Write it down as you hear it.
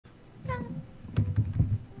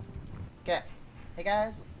Okay. Hey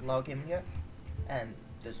guys, Logan here, and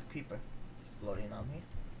there's a creeper exploding on me.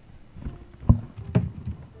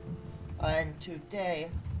 And today,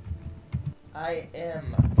 I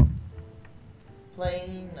am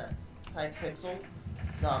playing Hypixel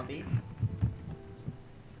Zombie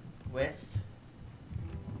with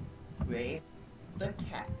Ray the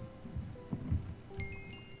cat.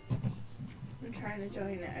 I'm trying to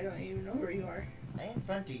join it. I don't even know where you are. I'm in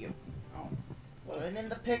front of you. Oh. Join in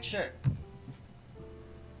the picture.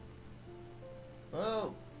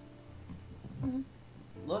 Oh. Mhm.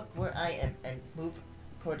 Look where I am and move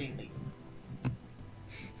accordingly.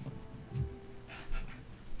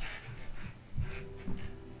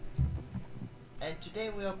 And today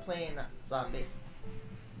we are playing zombies.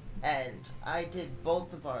 And I did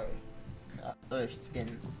both of our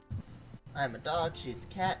skins. I'm a dog, she's a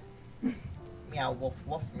cat. Meow, woof,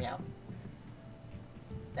 woof, meow.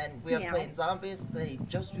 And we are Meow. playing zombies. They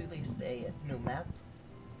just released a new map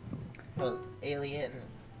called Alien.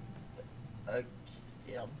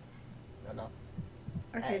 No.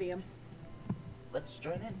 Arcadium. Let's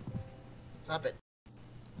join in. Stop it.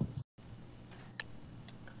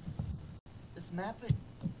 This map.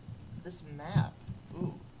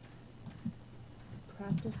 Ooh.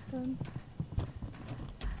 Practice gun?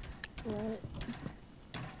 What?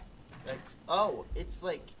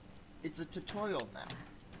 It's a tutorial now.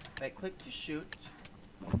 Right click to shoot.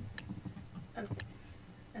 Okay.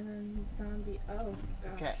 And then zombie. Oh,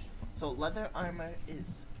 gosh. Okay. So leather armor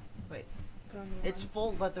is. Wait. Gone It's wrong.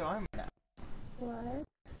 full leather armor now. What?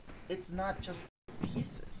 It's not just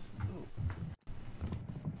pieces. Ooh.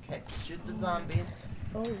 Okay. Shoot the zombies.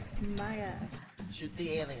 Oh my gosh. Shoot the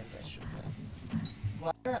aliens, I should say.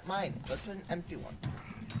 Well, they're at mine. Go to an empty one.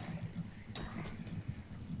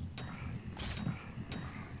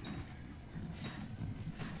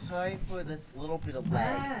 Sorry for this little bit of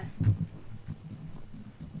lag. Ah!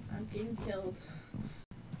 I'm getting killed.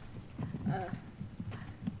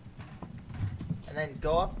 And then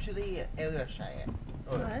go up to the area, Shyanne.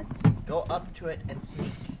 Or What? go up to it and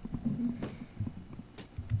sneak.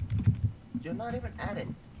 You're not even at it.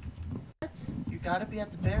 What? You gotta be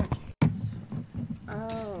at the barricades.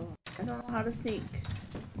 Oh, I don't know how to sneak.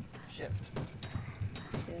 Shift.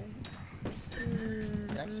 Okay.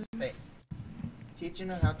 Next to space. Teaching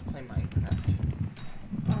her how to play Minecraft.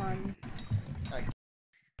 On. Like,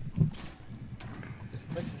 just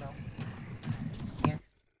click no. Can't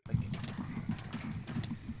click it.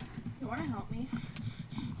 You wanna help me?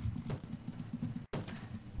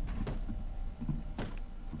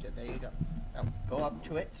 Okay, there you go. Now go up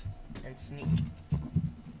to it and sneak.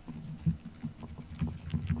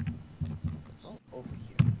 It's all over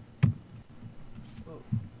here. Whoa.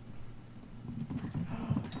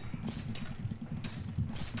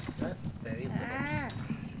 That's very little. Ah!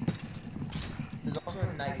 There's also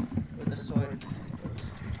a knife with a sword.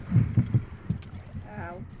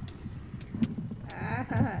 Ow.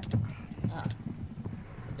 Ah! Ah.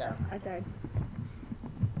 Down. I died.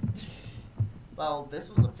 Well, this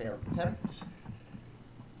was a failed attempt.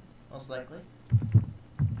 Most likely.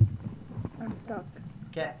 I'm stuck.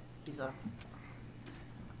 Okay, he's up.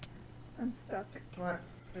 I'm stuck. Come on,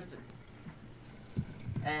 press it.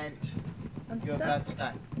 And I'm you're stuck. about to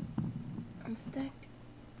die. I'm stuck.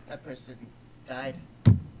 That person died.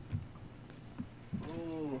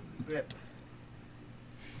 Ooh, rip.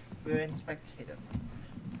 We're in spectator.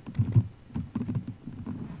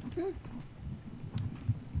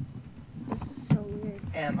 This is so weird.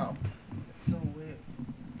 Ammo. It's so weird.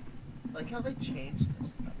 Like how they changed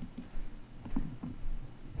this thing.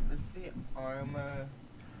 This is the armor.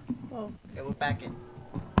 Whoa. Okay, we're back in.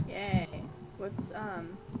 Yay. What's,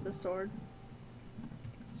 the sword?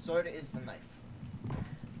 Sword is the knife.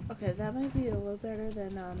 Okay, that might be a little better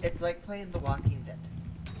than, It's like playing The Walking Dead.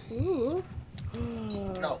 Ooh.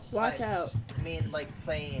 No, Watch out. I mean like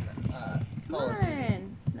playing, Come Call of Duty.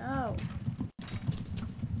 on. No.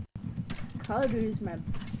 Call of Duty is my,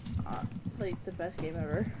 like, the best game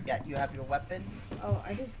ever. Yeah, you have your weapon. Oh,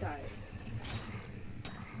 I just died.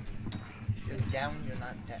 You're down, you're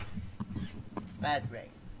not dead. Bad Ray.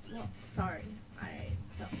 Well, sorry. I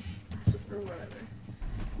don't. Or whatever.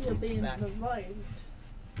 You're being Back. revived.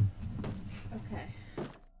 Okay.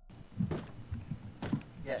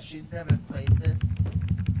 Yeah, she's never played this.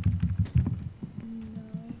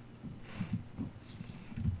 No.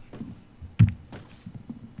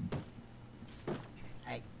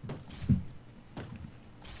 Hey,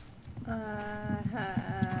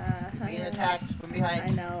 being attacked from I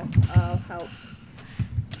behind. know. Oh, help.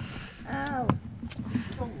 Ow. This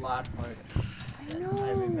is a lot harder I than know. I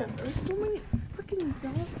remember. There's so many freaking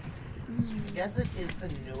I guess it is the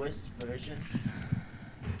newest version.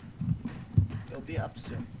 It'll be up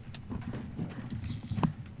soon.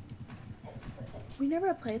 We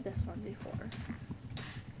never played this one before.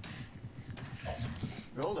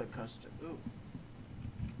 Roller coaster. Ooh,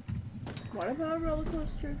 What about a roller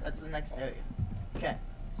coaster? that's the next area. Okay,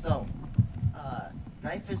 so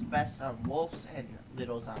knife is best on wolves and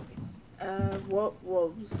little zombies.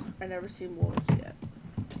 Wolves. I never seen wolves yet.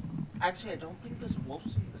 Actually, I don't think there's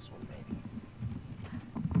wolves in this one. Maybe.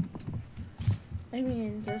 I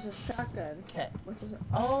mean, there's a shotgun. Okay. Which is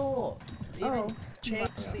Oh, they even Oh.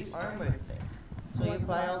 changed the armor thing. So you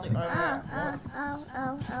buy all the armor at once.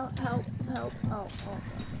 Help. Oh.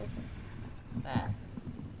 Bad.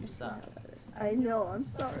 You suck. I know, I'm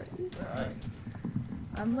sorry. Where are you?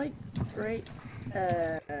 I'm like great.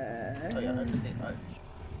 Oh, you're under the arch.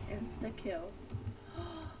 Insta kill.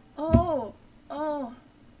 Oh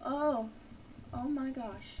my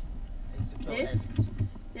gosh. It's a kill This- ends.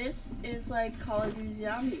 This is like Call of Duty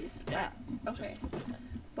Zombies. Yeah. Okay. Just,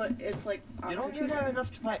 But it's like on you don't even computer. have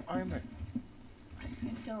enough to buy armor. I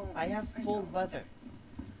don't. I have full don't. leather.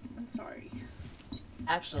 I'm sorry.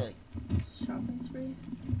 Actually, Shopping spree?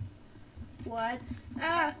 What?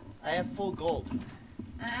 Ah! I have full gold.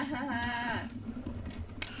 Ah!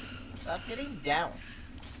 Stop getting down.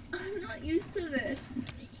 I'm not used to this.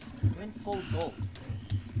 You're in full gold.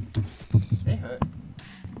 They hurt.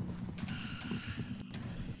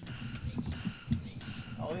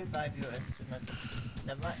 I'll revive you as soon as I...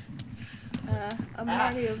 Never mind. I'm Ah.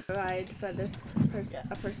 already revived by this Yeah.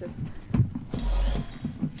 a person.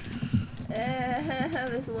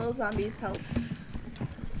 There's little zombies. Help!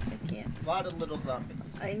 I can't. A lot of little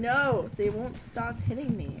zombies. I know they won't stop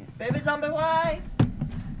hitting me. Baby zombie, why?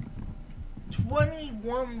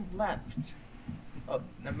 21 left. Oh,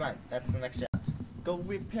 never mind. That's the next round. Go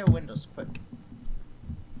repair windows quick.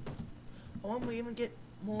 I want to even get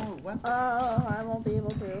more weapons. Oh, I won't be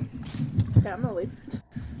able to. Yeah, I'm gonna leave.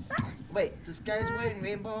 Wait, this guy's wearing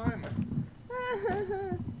rainbow armor.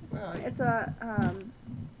 Where are you? It's a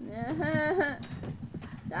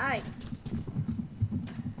die.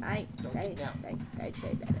 Don't get down. Die.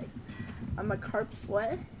 I'm a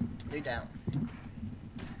what? Lay down.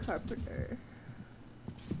 Carpenter.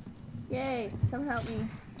 Yay! Someone help me.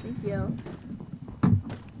 Thank you.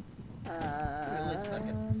 Really suck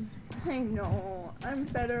at this. I know. I'm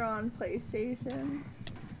better on PlayStation.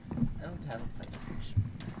 I don't have a PlayStation.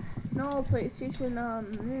 No, PlayStation,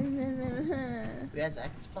 Who has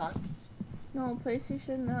Xbox? no,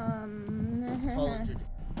 PlayStation, Call of Duty.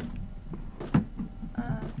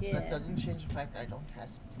 yeah. That doesn't change the fact I don't have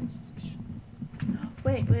a PlayStation.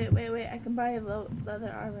 Wait. I can buy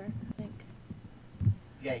leather armor, I think.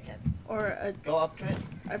 Yeah, you can. Or a, Go up to it.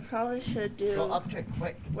 I probably should do. Go up to it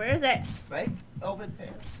quick. Where is it? Right? Over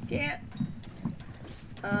there. Can't.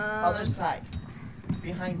 Other side.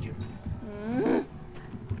 Behind you.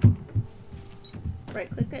 Right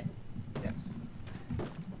click it. Yes.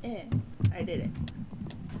 I did it.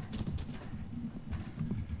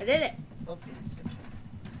 I did it. Both instant.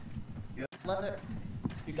 You have leather.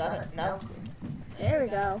 You got it now. There we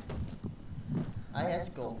go. I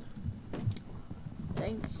has gold.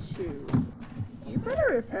 Thank you. You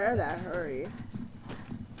better repair that, hurry.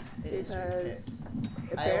 It is repaired.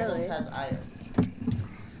 Because I apparently almost has iron.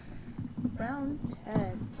 round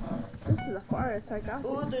 10. This is the farthest I got.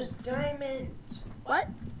 Ooh, there's diamond. What?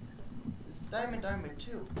 There's diamond armor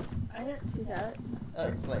too. I didn't see that. Oh,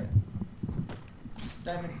 it's later.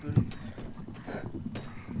 Diamond boots.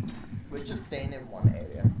 We're just staying in one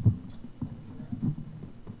area.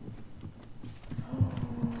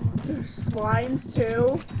 There's slimes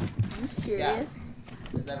too. Are you serious?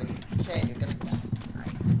 Does that mean Shane, you're gonna die?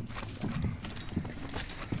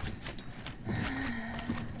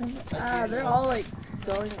 They're all like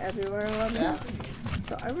going everywhere on me. Yeah.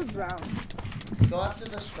 So I would round. Go after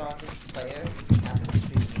the strongest player, which happens to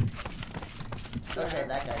be me. Okay,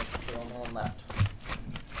 that guy's the only one left.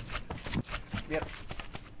 Yep.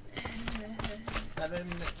 7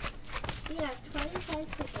 minutes. Yeah, 25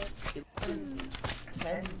 seconds. 11,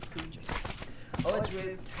 10 creatures. Oh, it's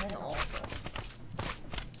wave 10 also.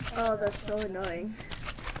 Oh, that's so annoying.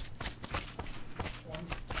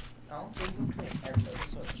 I don't think we can end this,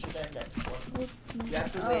 so it should end at 1. You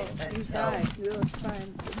have to Oh, wait you until... died. You will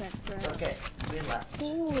find the next round. Okay, we left.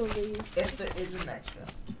 Holy. If there is a next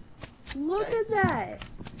round. Look Okay. at that.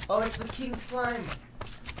 Oh, it's the king slime.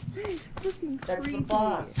 That is freaking creepy. That's the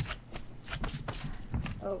boss.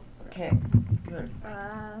 Oh. Okay, good.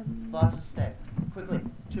 Um. Boss is dead. Quickly,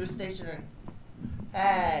 to a station and...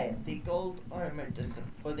 Hey, the gold armor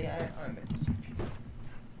disappeared. Or the iron armor disappeared.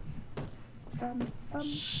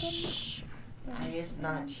 Shh. I is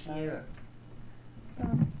not here.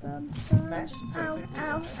 That just Ow, perfectly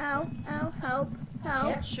ow, honest. ow, ow, help,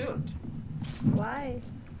 help. Can't shoot. Why?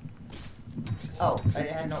 Oh, I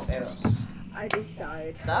had no arrows. I just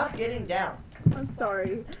died. Stop getting down. I'm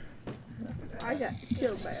sorry. I got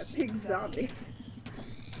killed by a pig zombie.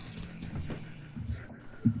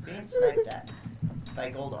 Being sniped at by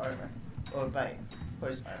gold armor. Or by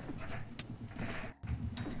horse armor.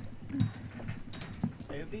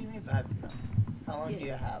 Are you being revived now? How long do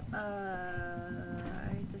you have? I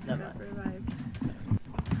just Never got mind. revived.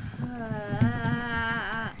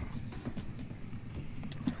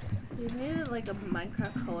 They made it like a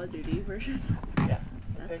Minecraft Call of Duty version. Yeah.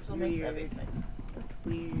 That's Hypixel makes weird. everything. That's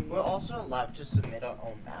weird. We're also allowed to submit our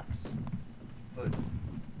own maps for the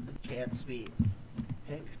chance to be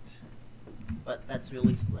picked, but that's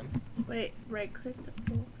really slim. Wait, right click to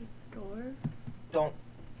open the door. Don't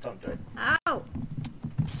do it. Ow!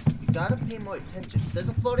 You gotta pay more attention. There's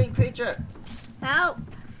a floating creature. Help!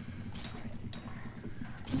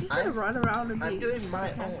 I'm just gonna I'm- run around and be I'm doing my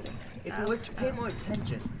own. sarcastic. If you Ow, were to pay ow. more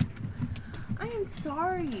attention, I am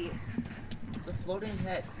sorry. the floating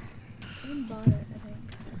head. Someone bought it, I think.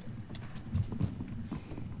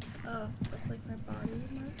 Oh, that's like my body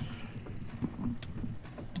much.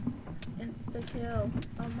 Insta kill.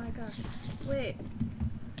 Oh my gosh. Wait.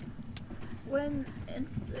 When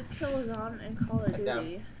insta kill is on in Call of I'm down.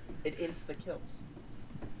 Duty, It insta kills.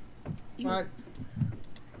 you, Come on.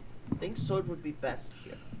 I think sword would be best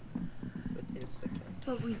here with insta kill.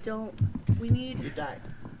 but we don't. We You need died.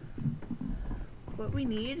 what we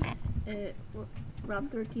need.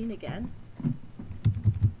 Round 13 again.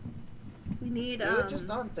 We need You were just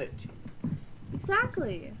on 13.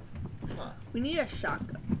 exactly. Come on. We need a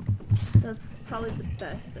shotgun. That's probably the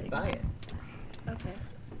best thing. Buy it. Okay.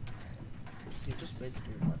 You're just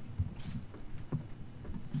wasting money.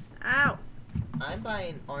 Ow! I'm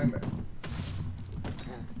buying armor.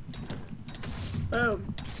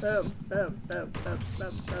 Boom, boom, boom, boom, boom,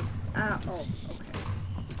 boom, boom. Ow! Oh, okay.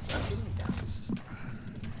 I'm getting down.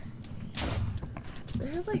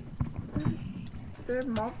 They're like,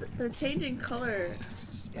 they're changing color.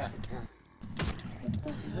 Yeah. What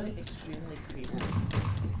the These are extremely creepy.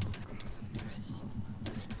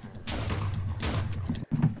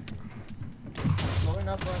 Blowing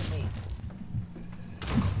up on me.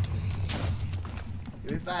 You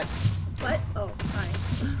revived. What? Oh, hi.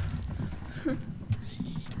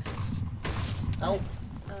 Help.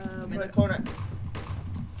 I'm in the What? corner.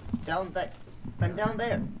 Down that. I'm down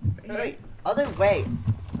there. Here? Hurry. Other way.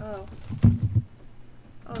 Oh.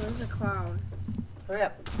 Oh, there's a clown. Hurry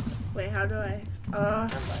up. Wait, how do I? I'm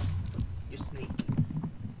back. You sneak.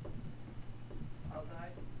 I'll die.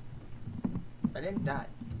 I didn't die.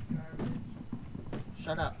 Garbage.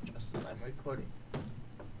 Shut up, Justin. I'm recording.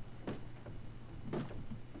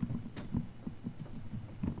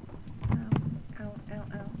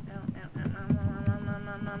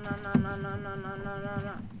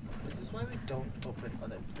 This is why we don't open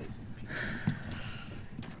other places, people.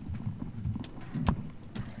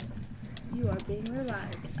 You are being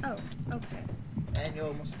revived. Oh, okay. And you're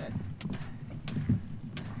almost dead.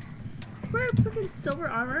 Wear freaking silver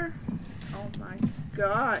armor. Oh my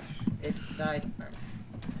gosh. It's dyed armor.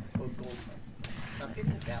 Or gold armor. Stop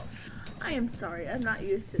getting down. I am sorry. I'm not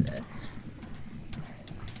used to this.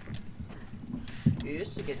 You're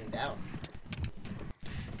used to getting down.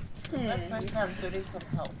 Does that person have 30 some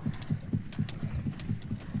help?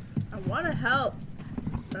 I want to help,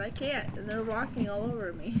 but I can't, and they're walking all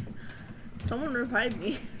over me. Someone revive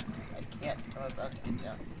me. I can't. I'm about to get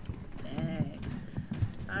down. Dang.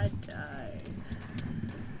 I died.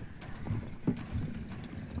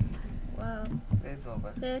 Well, Wave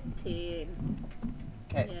over. 15.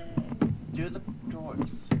 Okay. Yay. Do the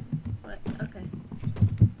doors. What? Okay.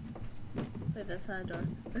 Wait, that's not a door.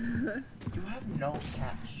 You have no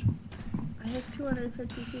cash. I have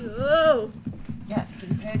 252. Oh! Yeah,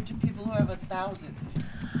 compared to people who have 1,000.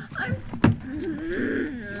 I'm.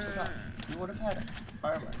 You suck. You would have had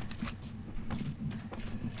armor.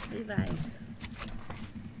 Revive.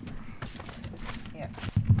 Yeah.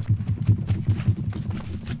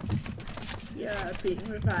 You're being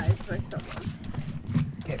revived by someone.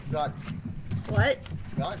 Okay, run. What?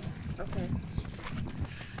 Run. Okay.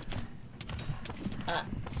 Ah.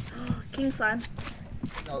 King slime.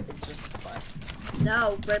 No, it's just a slime.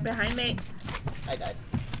 No, right behind me. I died.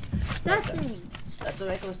 That Okay. thing. That's a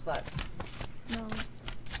regular slime. No.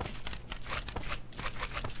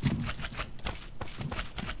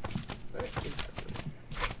 Where is the blue?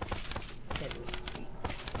 Can't really see.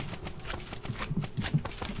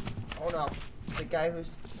 Oh no. The guy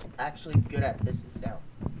who's actually good at this is down.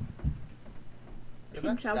 You're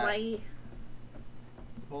about to die. Hawaii.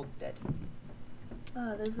 Both dead.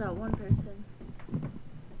 Oh, there's that one person.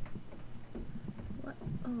 What?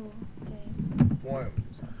 Oh, okay.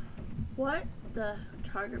 Worms. What? The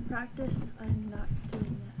target practice? I'm not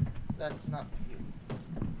doing that. That's not for you.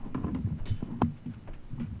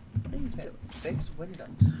 What are you Okay, doing? fix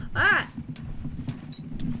windows. Ah!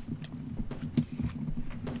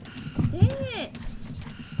 Dang it!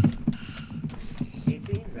 Keep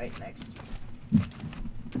being right next to you.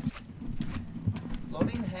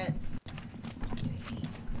 Floating heads.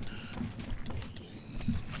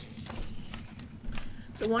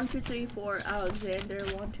 The 1, 2, 3, 4 Alexander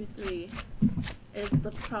 1, 2, 3 is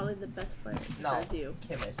probably the best player No, besides you.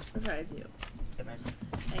 Kimmis. Besides you. Kimmis.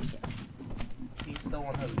 Thank you. He's the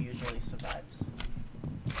one who usually survives.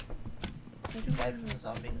 Died from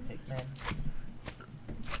zombie to pigman.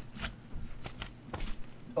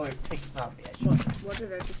 Or pig zombie, I should say. What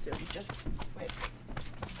did I just do? Just wait.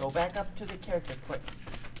 Go back up to the character quick.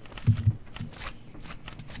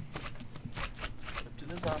 Up to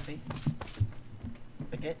the zombie.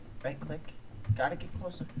 Click it, right click. Gotta get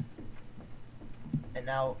closer. And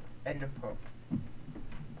now enter probe.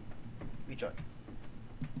 Rejoin.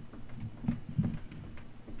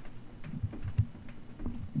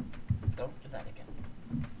 Don't do that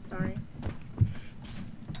again. Sorry.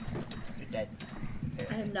 You're dead.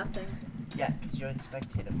 I have nothing. Yeah, because you're in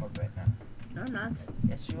spectator mode right now. No, I'm not.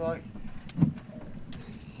 Yes, you are.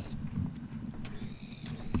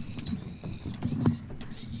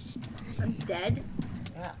 I'm dead?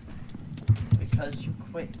 Yeah. Because you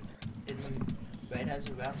quit right as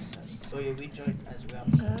a round started. Or you rejoined as a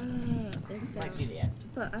round started. It's This might be the end.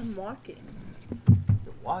 But I'm walking.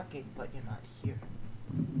 You're walking, but you're not here.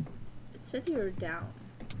 It said you were down.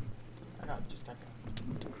 I know, just got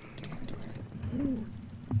down.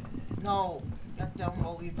 No, got down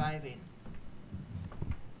while reviving.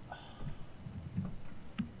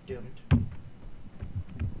 Doomed.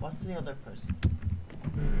 What's the other person?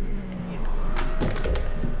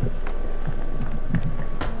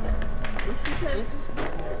 We should play, This is cool.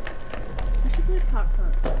 we should play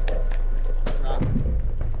popcorn. Rock.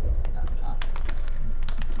 Not pop.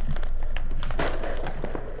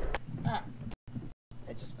 Ah.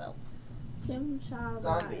 I just fell. Kim Cha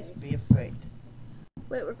Zombies, be afraid.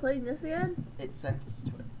 Wait, we're playing this again? It sent us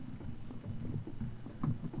to it.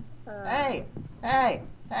 Uh, Hey! Hey!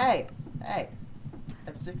 Hey! Hey!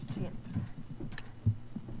 I'm 16th.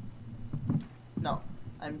 No,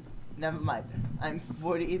 never mind. I'm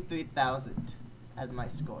 43,000 as my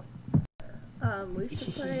score. we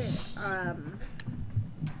should play,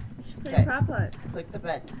 we should play Okay. prop hunt. Click the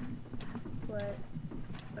bed. What?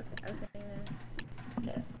 Okay.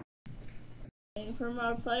 Okay. Waiting for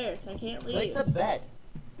more players. I can't leave. Click the bed.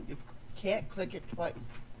 You can't click it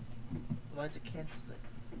twice. Otherwise it cancels it.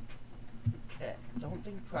 Okay. I don't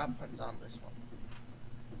think prop hunt's on this one.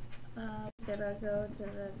 Gonna go to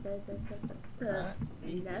the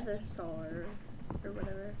Easy. nether star or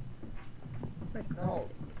whatever. Like, No,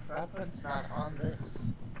 prop hunt's not on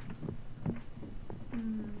this.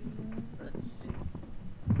 Let's see.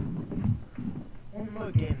 One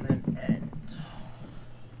more game then end.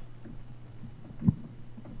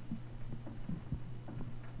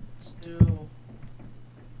 Let's do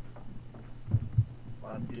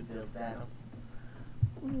want to do build battle.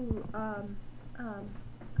 Ooh,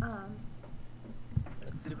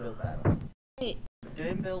 Let's do build battle. wait,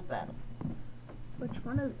 Doing build battle. which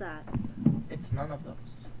one is that? It's none of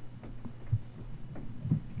those.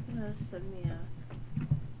 You're gonna send me a.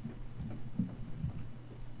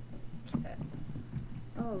 Okay.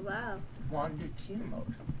 Oh wow. Want to do team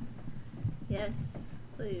mode? Yes,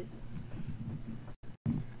 please.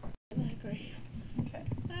 I agree. Okay.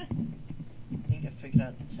 I think I figured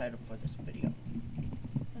out the title for this video.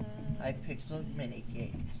 Hypixel mini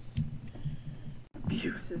games.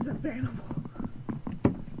 Abuse is unbearable.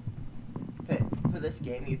 Okay, for this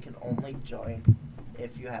game you can only join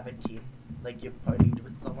if you have a team. Like you're partied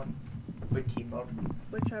with someone for team mode.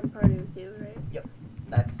 Which I'm party with you, right? Yep.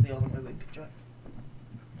 That's the only way we could join.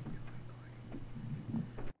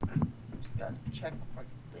 Just gotta check one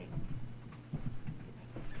thing.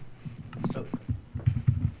 So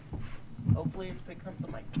hopefully it's picking up the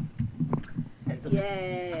mic. Ends up,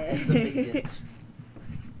 Yay! ends up it didn't.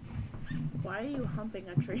 Why are you humping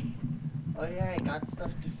a tree? Oh yeah, I got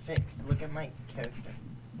stuff to fix. Look at my character.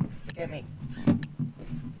 Look at me.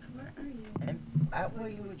 Where are you? And at where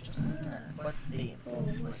you were just looking at. What theme?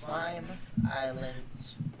 Slime,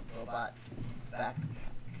 island, robot, backpack,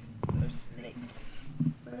 or snake.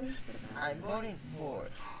 Where is the I'm voting for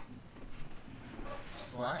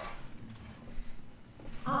slime.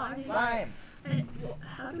 Oh, I see. Slime! Well,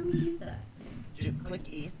 how do we do that? Click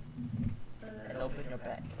E and open your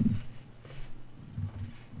bag.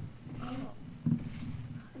 Oh. How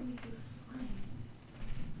do we do a slime?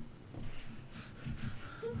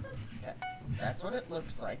 Okay, so that's what it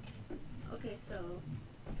looks like. Okay, so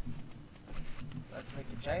Let's make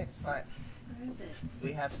a giant slime. where is it?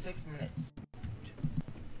 We have 6 minutes.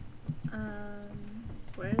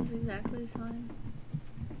 Where is exactly slime?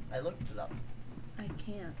 I looked it up. I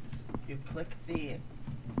can't. You click the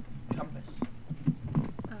compass.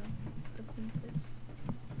 Oh, the compass.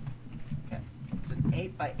 Okay, it's an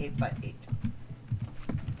 8 by 8 by 8.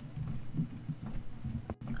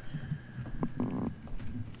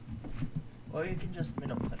 Or you can just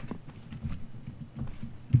middle click.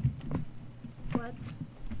 What?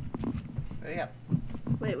 Hurry up.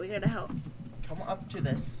 Wait, we gotta help. Come up to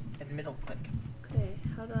this and middle click. Okay,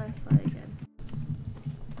 how do I fly again?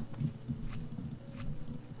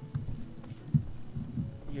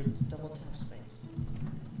 You double tap space.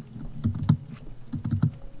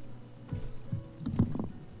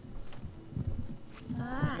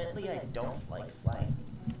 Ah! Admittedly, I don't like flying.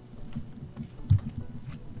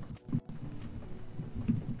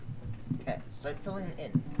 Okay, start filling it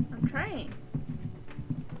in. I'm trying.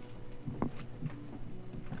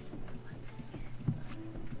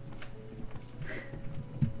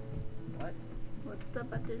 What? What's the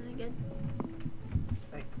button again?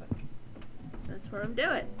 Right click. That's where I'm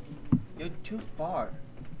doing. You're too far.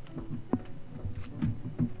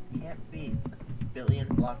 Can't be a billion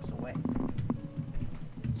blocks away.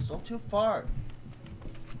 Still too far.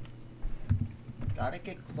 Gotta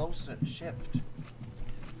get closer. Shift.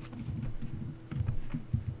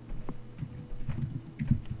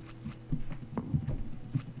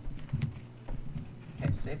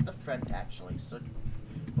 Okay, save the front actually. So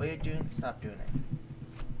what you're doing, stop doing it.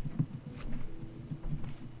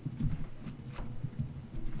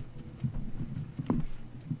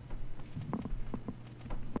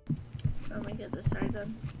 Let me get this side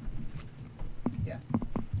done. Yeah.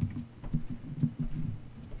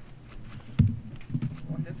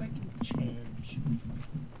 Wonder if I can change.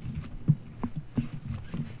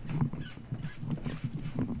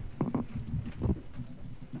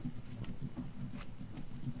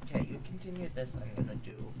 Okay, you continue this. I'm gonna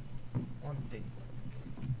do one thing.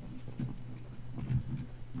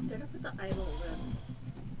 Did I put the idle rim?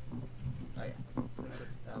 Oh yeah, that's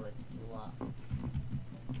a valid block.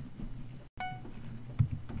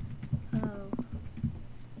 Oh.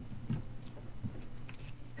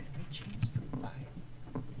 Can we change the line?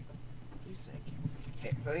 Please say again.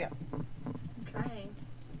 Okay, hurry up. I'm trying.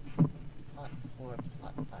 Plot 4,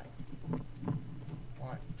 plot 5.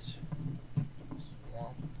 Want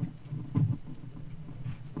swamp.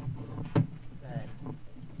 Then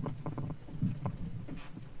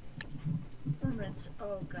Performance.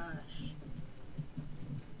 Oh gosh.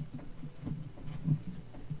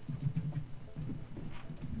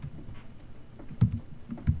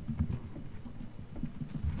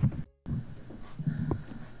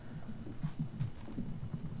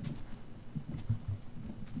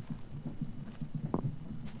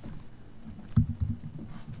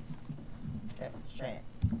 okay, Shyanne.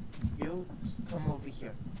 You come over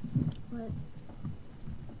here. What?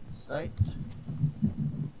 Start.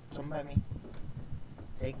 Come by me.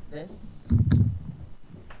 Take this. Can't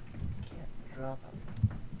drop it.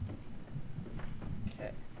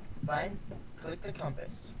 Okay. Fine. Click the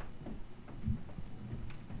compass.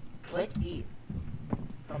 Click E.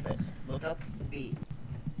 Compass. Look up B.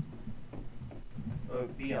 Or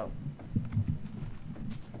BO.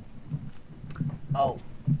 Oh.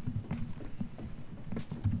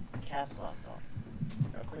 Caps lock's on.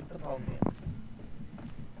 Now click the bone wheel.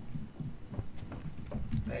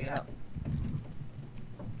 Drag it out.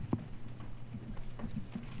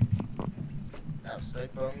 Now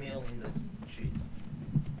start bone meal in the trees.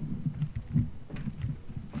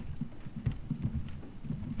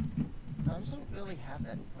 Dogs don't really have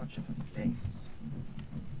that much of a face.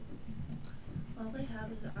 All they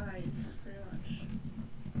have is eyes, pretty much.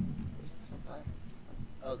 Where's the slime?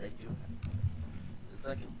 Oh, they do have. So it's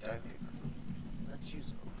like a darker green. Let's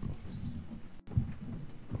use this.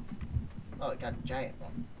 Oh, it got a giant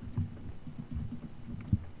one.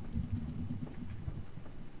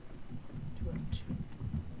 2 and 2.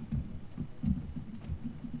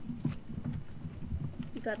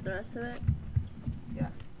 You got the rest of it? Yeah.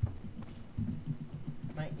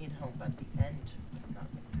 Might need help at the end. Not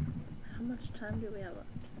How much time do we have left?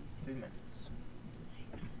 3 minutes.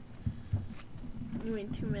 You mean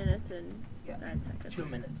 2 minutes and Yeah. 9 seconds? 2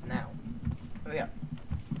 minutes now. Hurry up.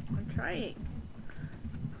 I'm trying.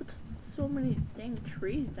 so many dang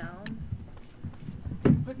trees down.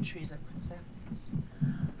 Put trees, I put saplings.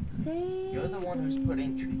 Say. You're the one who's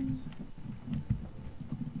putting trees.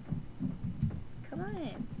 Come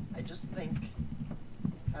on. I just think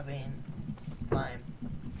having slime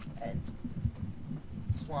and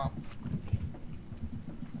swamp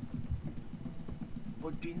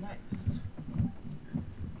would be nice.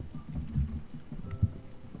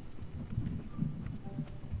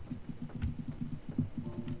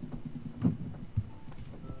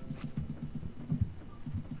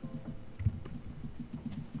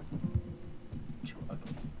 Too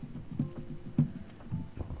ugly.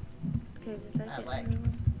 Okay, did I I get like.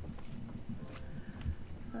 everyone?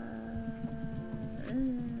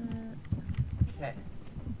 Okay,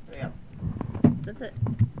 hurry up. That's it,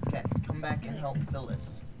 Okay, come back and help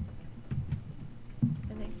Phyllis.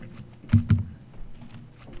 I think.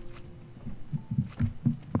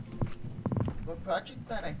 A project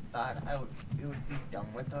that I thought it would be done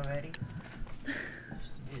with already.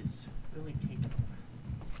 This is really taking a while.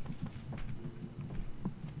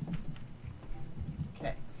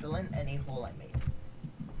 Okay, fill in any hole I made.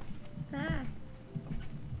 Ah.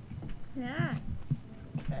 Yeah.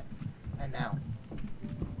 Okay, and now.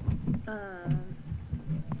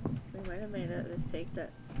 We might have made a mistake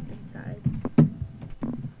that inside.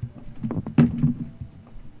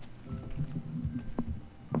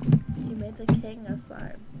 You made the king of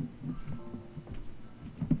slime.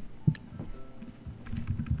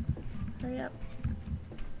 Hurry up.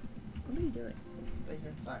 What are you doing?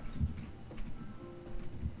 Blazing slimes.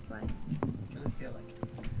 Why? Because I feel like it.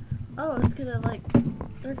 Oh, it's gonna like,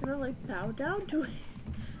 they're gonna like bow down to it.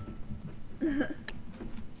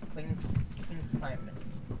 Clean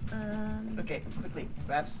slimeness. Okay, quickly.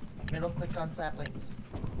 Grab middle click on saplings.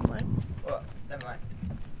 What? Oh, never mind.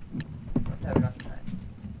 Don't have enough time.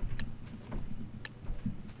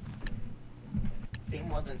 Theme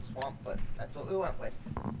wasn't swamp, but that's what we went with.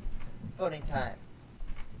 Voting time.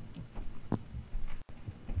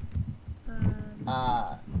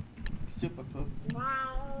 Super poop.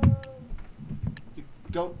 Wow.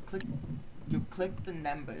 You click the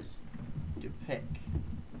numbers to pick.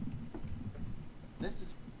 This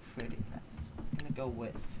is pretty nice. I'm gonna go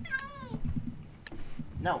with.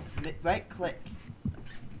 No, right click.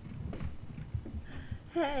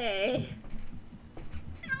 Hey.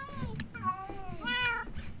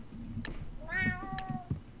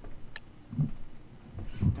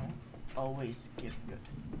 Don't always give good.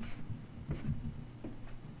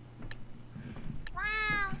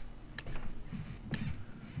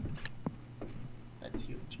 That's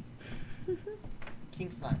huge.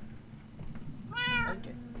 King slime.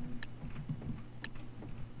 Okay.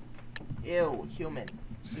 Ew, human.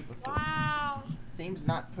 Super cool. Theme's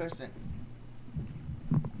not person.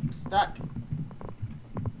 I'm stuck.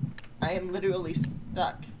 I am literally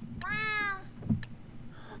stuck.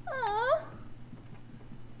 Oh.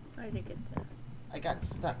 I didn't get that. I got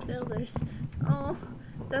stuck. So Builders. Oh,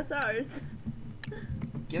 that's ours.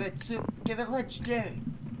 give it soup. Give it legendary.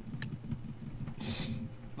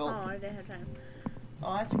 Oh, I didn't have time.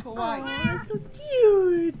 Oh, that's kawaii. Oh, that's so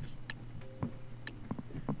cute.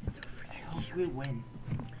 It's so I hope we win.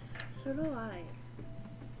 So do I.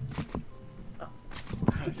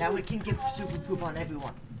 Okay, now we can give super poop on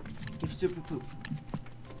everyone. Give super poop.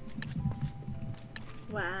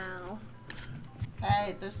 Wow.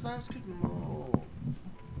 Hey, the slimes could move.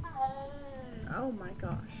 Oh my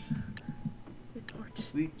gosh. Report.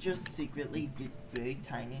 We just secretly did very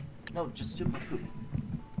tiny. No, just super poop.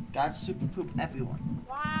 Gotta super poop everyone.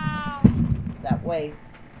 Wow. That way,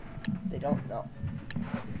 they don't know.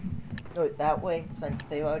 No, that way, since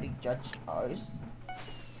they already judged ours,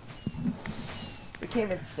 we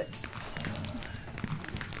came in 6th.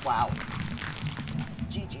 Wow.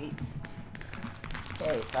 GG.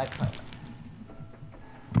 Hey, 5 karma.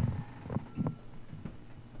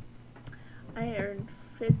 I earned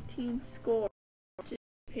 15 scores.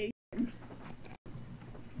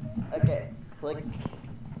 Okay, click.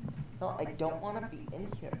 No, I don't want to be in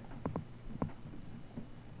here.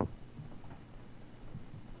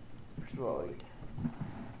 Droid.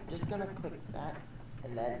 I'm just gonna click that,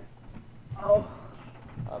 and then. Oh.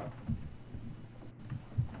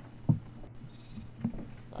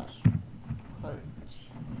 Gosh.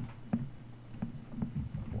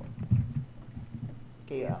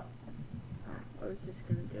 Okay, yeah. I was just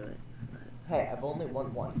gonna do it. Hey, I've only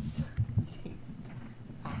won once.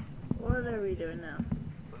 What are we doing now?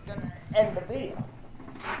 We're gonna end the video.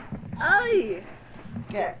 Aye!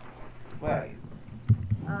 Okay. Where are you?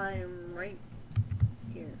 I'm right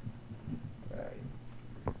here. Where are you?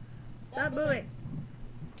 Stop moving!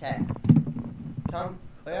 Okay. Come.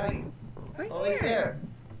 Where are you? Right Over here. here.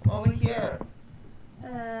 Over here.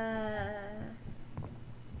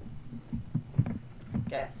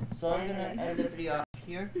 Okay, so I'm gonna end the video off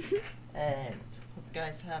here, and hope you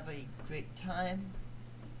guys have a great time.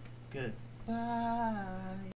 Goodbye.